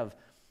obtain some kind of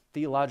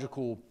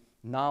theological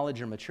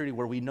knowledge or maturity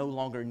where we no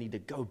longer need to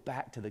go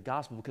back to the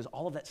gospel, because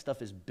all of that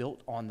stuff is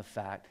built on the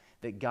fact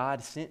that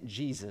God sent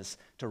Jesus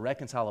to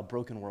reconcile a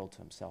broken world to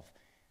himself.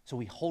 So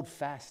we hold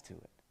fast to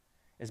it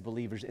as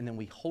believers, and then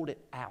we hold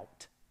it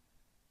out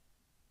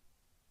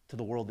to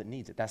the world that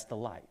needs it. That's the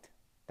light.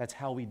 That's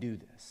how we do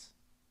this.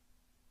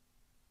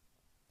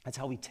 That's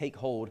how we take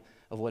hold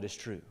of what is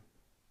true.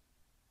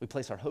 We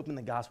place our hope in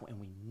the gospel and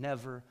we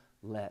never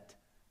let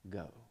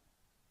go.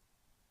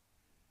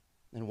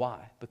 And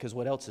why? Because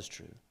what else is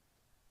true?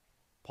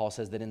 Paul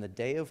says that in the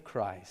day of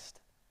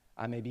Christ,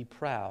 I may be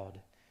proud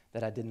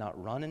that I did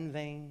not run in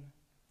vain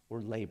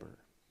or labor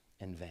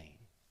in vain.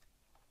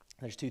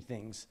 There's two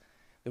things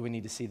that we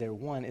need to see there.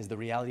 One is the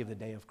reality of the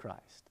day of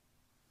Christ.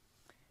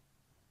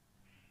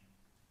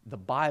 The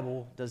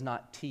Bible does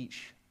not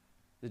teach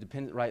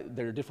right?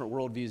 There are different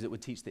worldviews that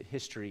would teach that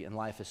history and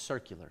life is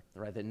circular,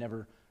 right? That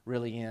never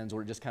really ends,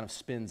 or it just kind of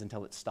spins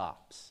until it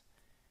stops.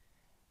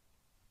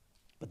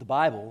 But the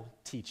Bible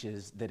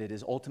teaches that it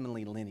is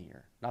ultimately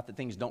linear. Not that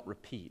things don't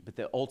repeat, but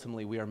that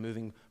ultimately we are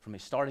moving from a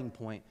starting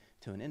point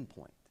to an end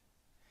point.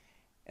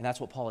 And that's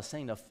what Paul is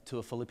saying to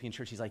a Philippian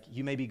church. He's like,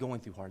 you may be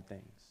going through hard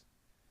things.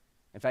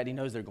 In fact, he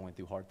knows they're going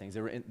through hard things.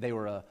 They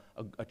were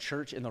a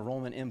church in the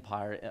Roman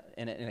Empire,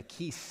 in a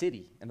key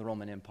city in the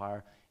Roman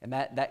Empire, and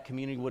that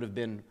community would have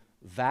been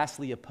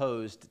vastly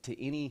opposed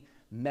to any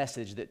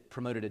message that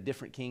promoted a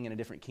different king and a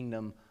different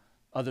kingdom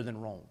other than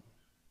Rome.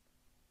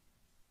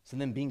 So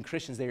then being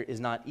Christians there is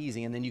not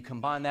easy. And then you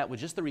combine that with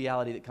just the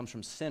reality that comes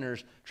from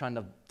sinners trying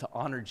to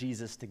honor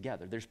Jesus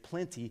together. There's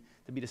plenty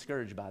to be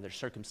discouraged by. There's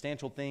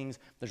circumstantial things,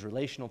 there's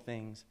relational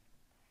things.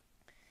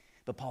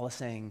 But Paul is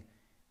saying,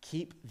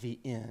 keep the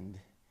end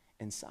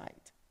in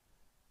sight.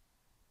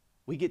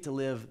 We get to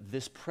live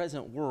this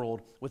present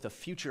world with a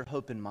future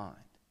hope in mind.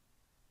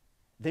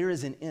 There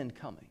is an end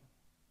coming.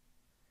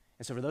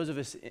 And so for those of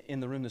us in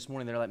the room this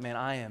morning, they're like, man,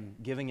 I am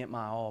giving it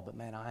my all, but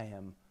man, I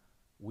am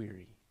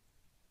weary.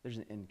 There's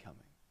an end coming.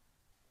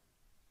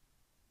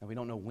 Now, we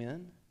don't know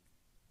when,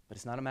 but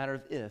it's not a matter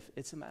of if,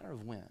 it's a matter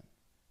of when.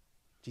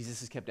 Jesus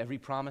has kept every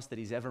promise that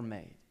he's ever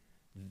made.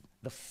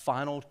 The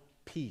final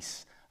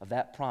piece of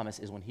that promise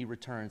is when he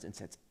returns and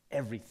sets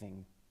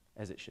everything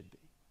as it should be.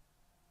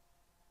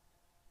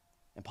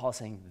 And Paul is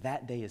saying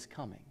that day is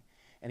coming.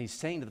 And he's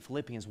saying to the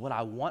Philippians, what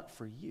I want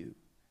for you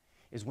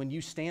is when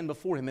you stand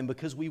before him, and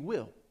because we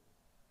will,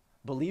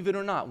 believe it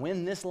or not,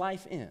 when this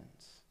life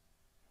ends,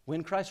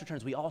 when Christ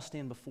returns, we all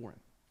stand before him.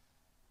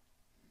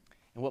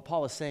 And what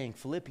Paul is saying,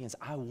 Philippians,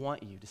 I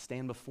want you to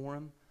stand before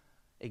him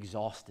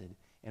exhausted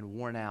and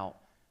worn out,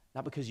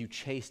 not because you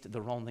chased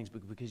the wrong things,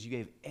 but because you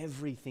gave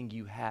everything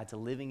you had to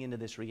living into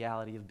this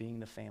reality of being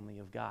the family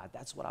of God.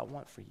 That's what I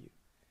want for you.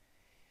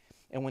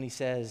 And when he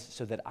says,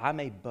 so that I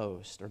may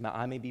boast, or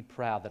I may be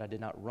proud that I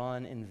did not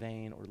run in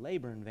vain or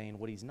labor in vain,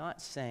 what he's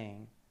not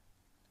saying,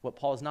 what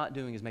Paul's not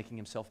doing is making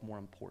himself more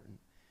important.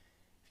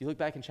 If you look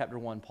back in chapter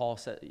 1, Paul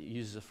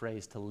uses a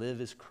phrase, to live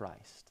is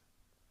Christ,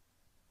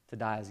 to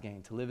die is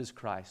gain. To live is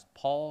Christ.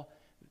 Paul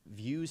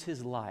views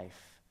his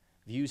life,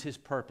 views his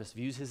purpose,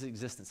 views his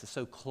existence as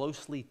so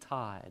closely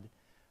tied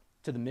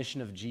to the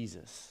mission of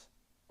Jesus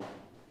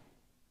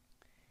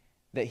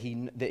that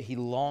he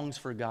longs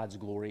for God's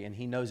glory, and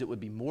he knows it would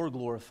be more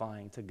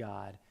glorifying to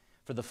God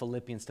for the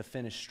Philippians to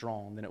finish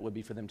strong than it would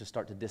be for them to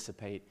start to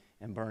dissipate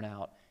and burn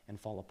out and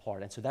fall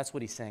apart. And so that's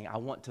what he's saying. I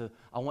want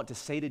to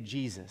say to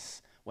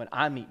Jesus, when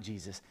I meet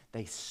Jesus,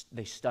 they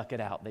stuck it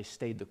out. They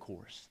stayed the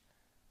course.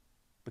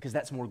 Because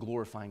that's more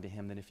glorifying to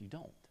him than if you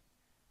don't.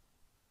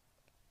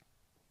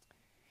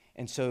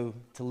 And so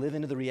to live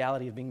into the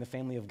reality of being the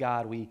family of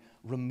God, we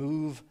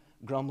remove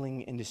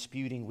grumbling and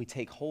disputing. We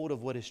take hold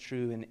of what is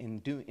true. And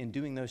in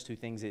doing those two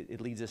things, it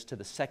leads us to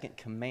the second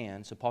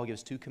command. So Paul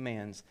gives two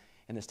commands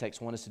in this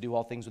text. One is to do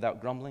all things without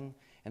grumbling,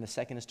 and the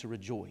second is to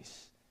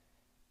rejoice.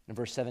 In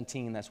verse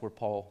 17, that's where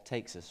Paul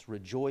takes us.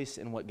 Rejoice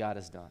in what God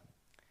has done.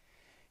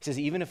 He says,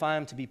 even if I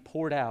am to be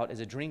poured out as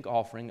a drink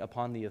offering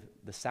upon the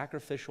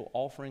sacrificial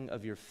offering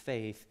of your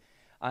faith,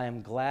 I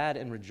am glad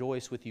and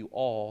rejoice with you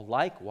all.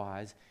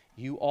 Likewise,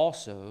 you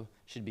also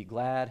should be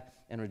glad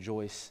and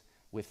rejoice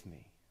with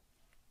me.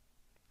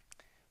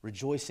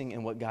 Rejoicing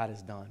in what God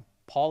has done.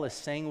 Paul is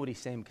saying what he's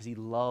saying because he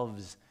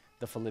loves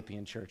the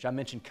Philippian church. I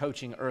mentioned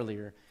coaching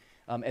earlier.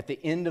 At the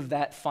end of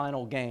that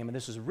final game, and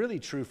this is really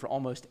true for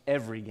almost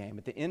every game,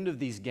 at the end of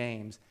these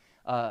games,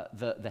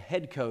 the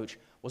head coach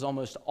was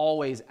almost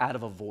always out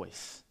of a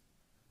voice.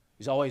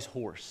 He's always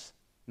hoarse.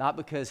 Not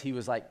because he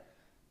was like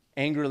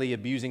angrily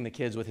abusing the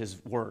kids with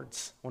his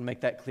words. I want to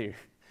make that clear.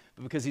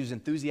 But because he was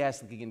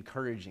enthusiastically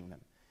encouraging them,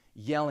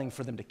 yelling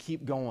for them to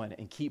keep going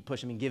and keep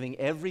pushing, and giving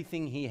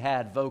everything he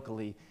had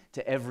vocally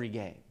to every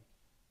game.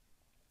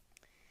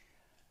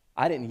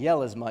 I didn't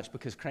yell as much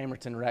because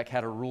Cramerton Rec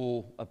had a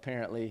rule,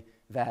 apparently,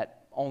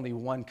 that only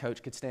one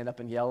coach could stand up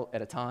and yell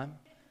at a time.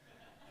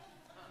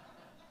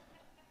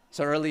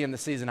 So early in the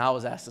season, I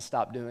was asked to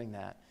stop doing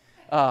that.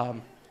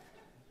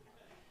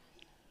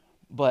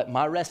 But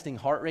my resting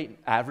heart rate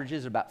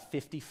averages are about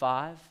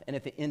 55, and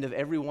at the end of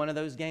every one of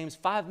those games,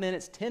 5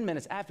 minutes, 10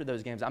 minutes after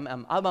those games,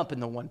 I'm up in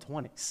the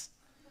 120s.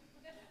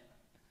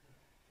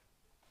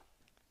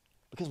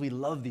 Because we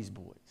love these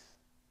boys.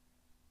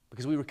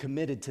 Because we were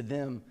committed to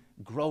them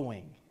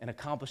growing and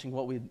accomplishing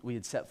what we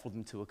had set for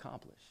them to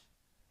accomplish.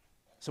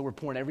 So we're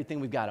pouring everything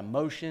we've got,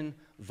 emotion,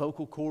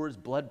 vocal cords,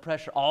 blood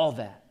pressure, all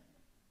that.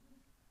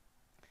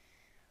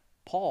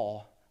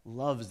 Paul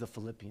loves the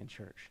Philippian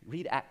church.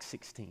 Read Acts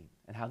 16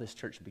 and how this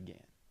church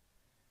began.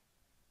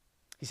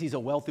 He sees a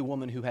wealthy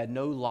woman who had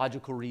no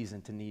logical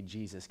reason to need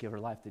Jesus, give her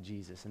life to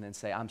Jesus, and then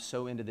say, I'm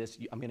so into this,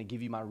 I'm going to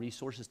give you my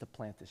resources to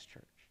plant this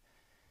church.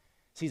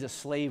 Sees a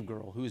slave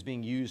girl who is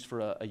being used for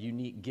a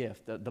unique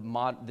gift.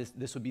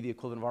 This would be the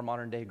equivalent of our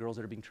modern day girls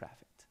that are being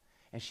trafficked.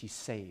 And she's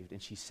saved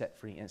and she's set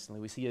free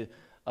instantly. We see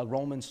a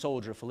Roman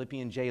soldier, a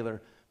Philippian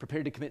jailer,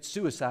 prepared to commit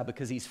suicide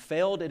because he's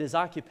failed at his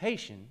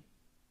occupation,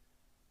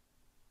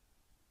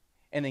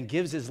 and then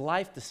gives his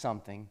life to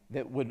something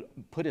that would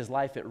put his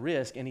life at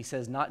risk, and he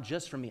says, not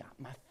just for me,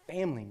 my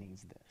family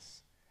needs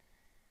this.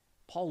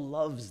 Paul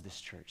loves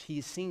this church. He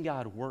has seen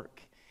God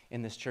work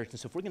in this church. And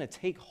so if we're going to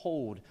take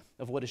hold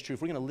of what is true,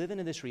 if we're going to live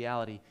into this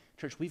reality,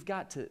 church, we've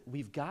got to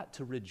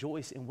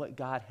rejoice in what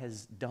God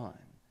has done.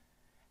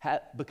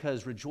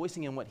 Because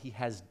rejoicing in what he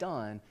has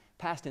done,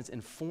 past tense,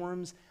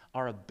 informs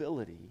our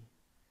ability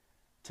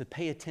to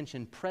pay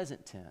attention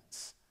present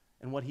tense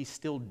and what he's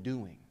still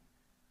doing.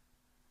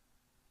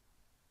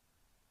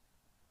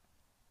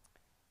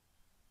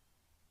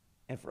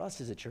 And for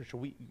us as a church,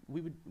 we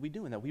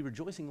doing that. We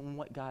rejoicing in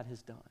what God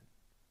has done.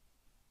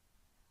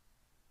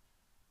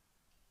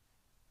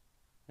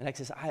 And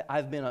Exodus,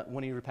 I've been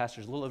one of your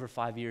pastors a little over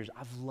 5 years.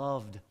 I've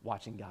loved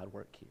watching God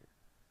work here.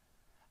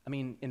 I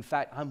mean, in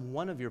fact, I'm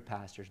one of your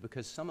pastors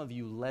because some of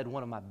you led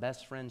one of my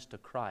best friends to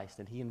Christ,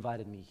 and he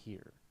invited me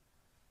here.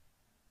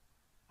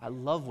 I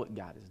love what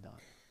God has done.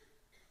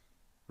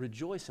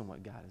 Rejoice in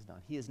what God has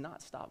done. He has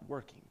not stopped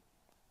working.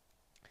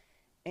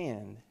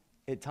 And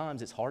at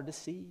times it's hard to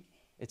see.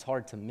 It's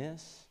hard to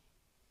miss.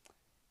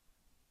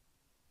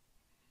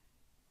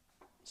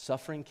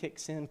 Suffering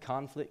kicks in,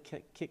 conflict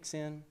kicks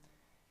in.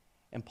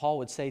 And Paul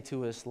would say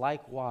to us,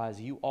 likewise,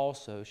 you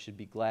also should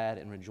be glad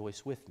and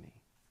rejoice with me.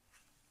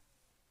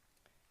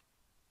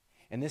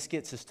 And this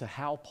gets us to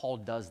how Paul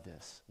does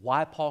this,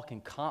 why Paul can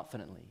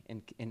confidently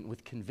and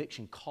with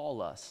conviction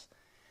call us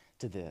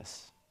to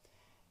this.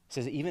 He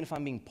says, even if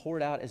I'm being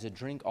poured out as a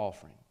drink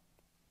offering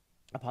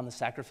upon the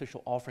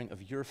sacrificial offering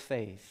of your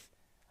faith,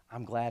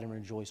 I'm glad and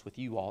rejoice with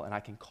you all, and I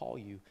can call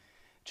you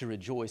to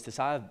rejoice. This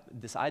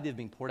idea of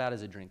being poured out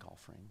as a drink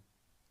offering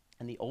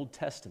in the Old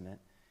Testament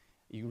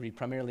You read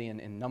primarily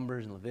in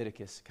Numbers and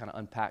Leviticus, kind of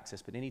unpacks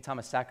this, but anytime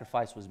a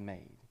sacrifice was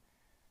made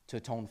to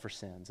atone for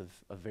sins of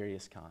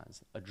various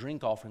kinds, a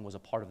drink offering was a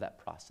part of that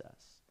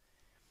process.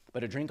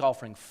 But a drink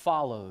offering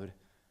followed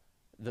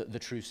the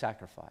true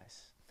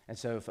sacrifice. And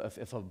so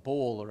if a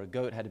bull or a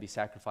goat had to be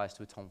sacrificed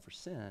to atone for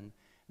sin,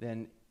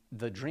 then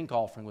the drink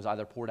offering was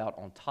either poured out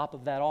on top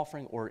of that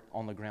offering or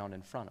on the ground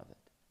in front of it.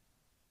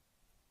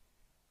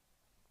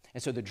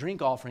 And so the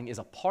drink offering is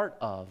a part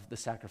of the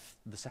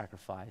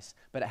sacrifice,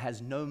 but it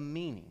has no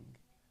meaning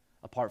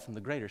apart from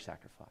the greater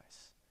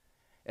sacrifice.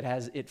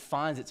 It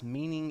finds its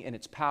meaning and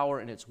its power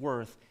and its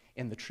worth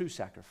in the true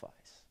sacrifice.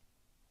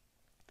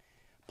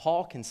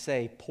 Paul can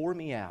say, pour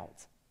me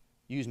out,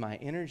 use my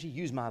energy,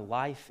 use my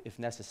life if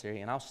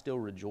necessary, and I'll still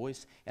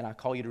rejoice, and I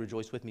call you to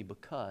rejoice with me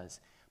because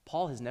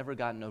Paul has never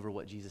gotten over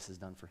what Jesus has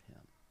done for him.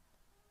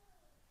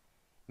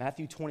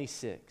 Matthew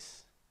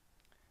 26,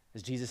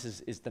 as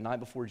Jesus is the night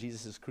before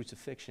Jesus'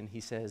 crucifixion,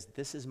 he says,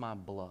 this is my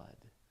blood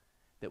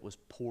that was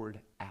poured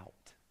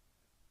out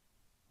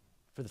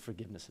for the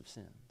forgiveness of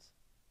sins.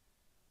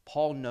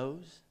 Paul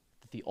knows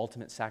that the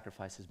ultimate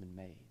sacrifice has been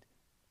made.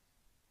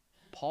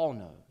 Paul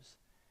knows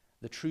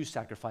the true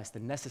sacrifice, the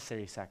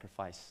necessary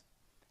sacrifice,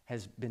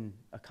 has been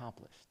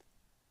accomplished.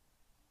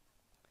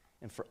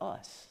 And for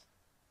us,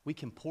 we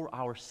can pour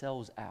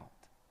ourselves out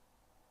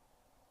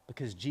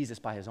because Jesus,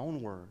 by his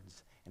own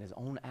words and his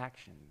own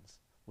actions,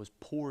 was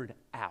poured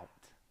out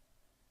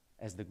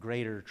as the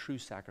greater true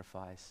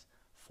sacrifice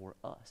for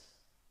us.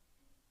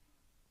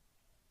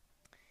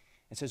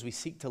 And so as we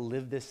seek to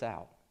live this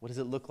out, what does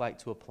it look like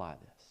to apply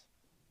this?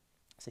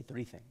 I say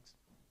three things.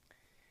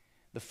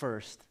 The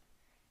first,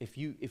 if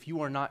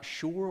you are not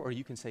sure, or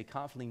you can say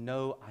confidently,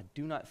 no, I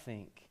do not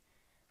think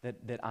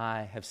that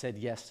I have said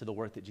yes to the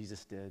work that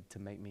Jesus did to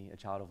make me a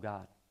child of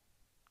God.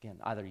 Again,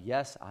 either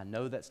yes, I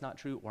know that's not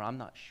true, or I'm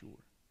not sure.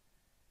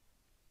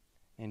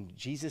 And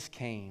Jesus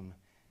came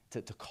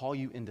to call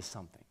you into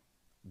something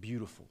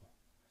beautiful,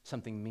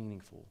 something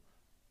meaningful,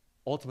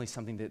 ultimately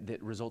something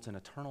that results in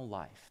eternal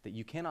life that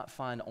you cannot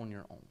find on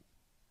your own,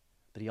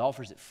 but he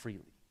offers it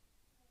freely.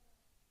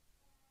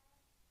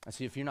 And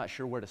so if you're not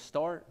sure where to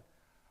start,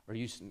 or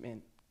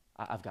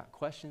I've got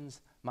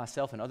questions,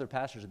 myself and other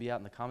pastors will be out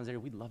in the commons area,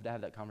 we'd love to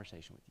have that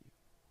conversation with you.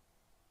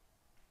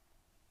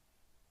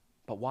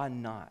 But why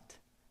not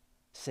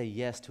say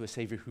yes to a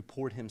Savior who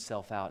poured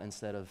himself out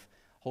instead of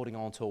holding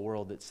on to a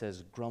world that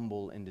says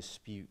grumble and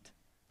dispute?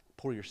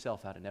 Pour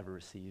yourself out and never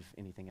receive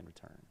anything in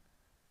return.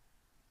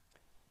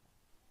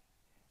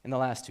 And the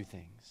last two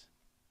things.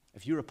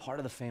 If you're a part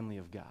of the family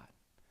of God,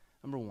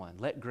 number one,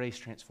 let grace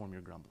transform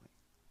your grumbling.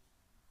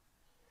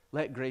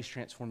 Let grace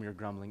transform your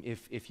grumbling.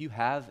 If you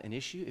have an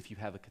issue, if you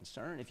have a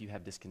concern, if you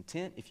have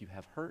discontent, if you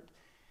have hurt,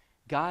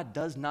 God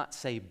does not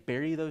say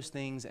bury those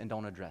things and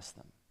don't address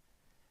them.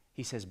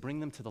 He says bring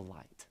them to the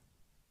light.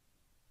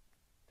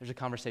 There's a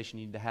conversation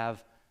you need to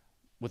have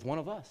with one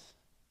of us,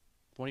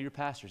 with one of your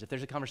pastors. If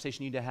there's a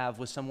conversation you need to have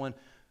with someone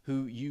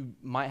who you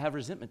might have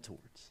resentment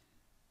towards.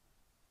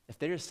 If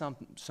there is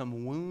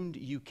some wound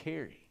you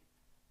carry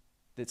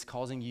that's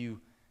causing you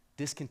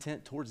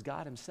discontent towards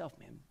God himself,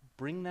 man,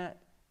 bring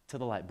that to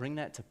the light. Bring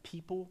that to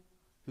people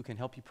who can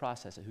help you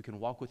process it, who can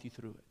walk with you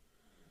through it.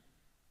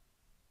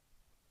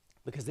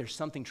 Because there's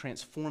something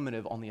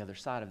transformative on the other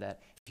side of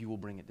that if you will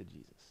bring it to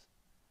Jesus.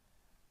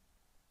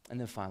 And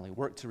then finally,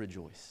 work to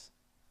rejoice.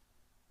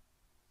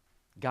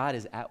 God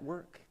is at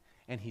work,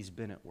 and he's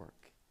been at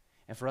work.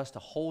 And for us to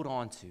hold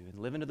on to and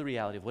live into the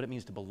reality of what it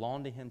means to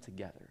belong to him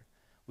together,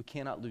 we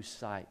cannot lose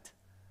sight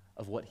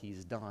of what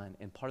he's done.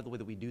 And part of the way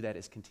that we do that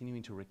is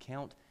continuing to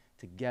recount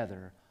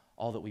together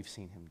all that we've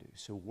seen him do.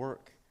 So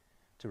work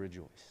to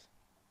rejoice.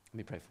 Let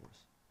me pray for us.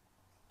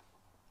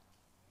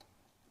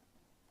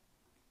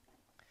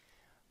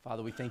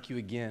 Father, we thank you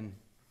again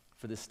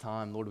for this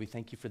time. Lord, we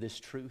thank you for this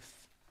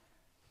truth.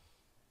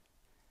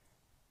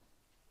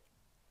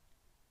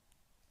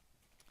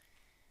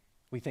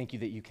 We thank you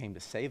that you came to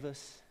save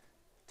us,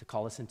 to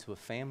call us into a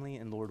family,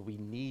 and Lord, we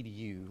need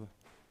you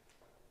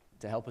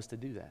to help us to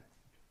do that.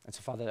 And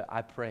so, Father,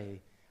 I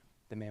pray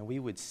that, man, we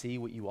would see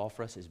what you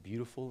offer us as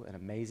beautiful and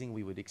amazing.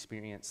 We would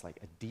experience like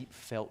a deep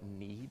felt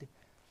need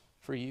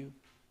for you.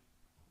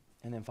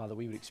 And then, Father,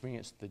 we would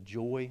experience the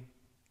joy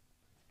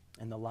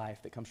and the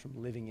life that comes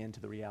from living into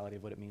the reality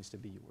of what it means to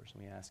be yours.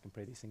 And we ask and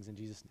pray these things in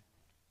Jesus'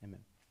 name.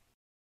 Amen.